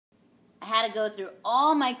had to go through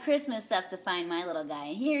all my Christmas stuff to find my little guy.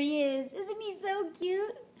 And here he is. Isn't he so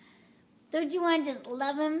cute? Don't you want to just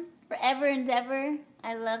love him forever and ever?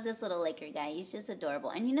 I love this little Laker guy. He's just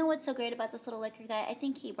adorable. And you know what's so great about this little Laker guy? I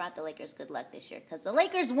think he brought the Lakers good luck this year because the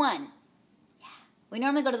Lakers won. Yeah. We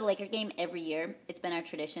normally go to the Laker game every year. It's been our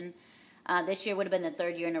tradition. This year would have been the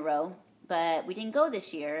 3rd year in a row. But we didn't go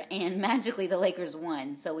this year, and magically the Lakers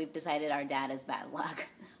won. So we've decided our dad is bad luck.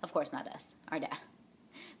 Of course, not us. Our dad.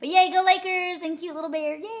 But yay, go Lakers and cute little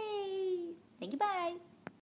bear. Yay. Thank you, bye.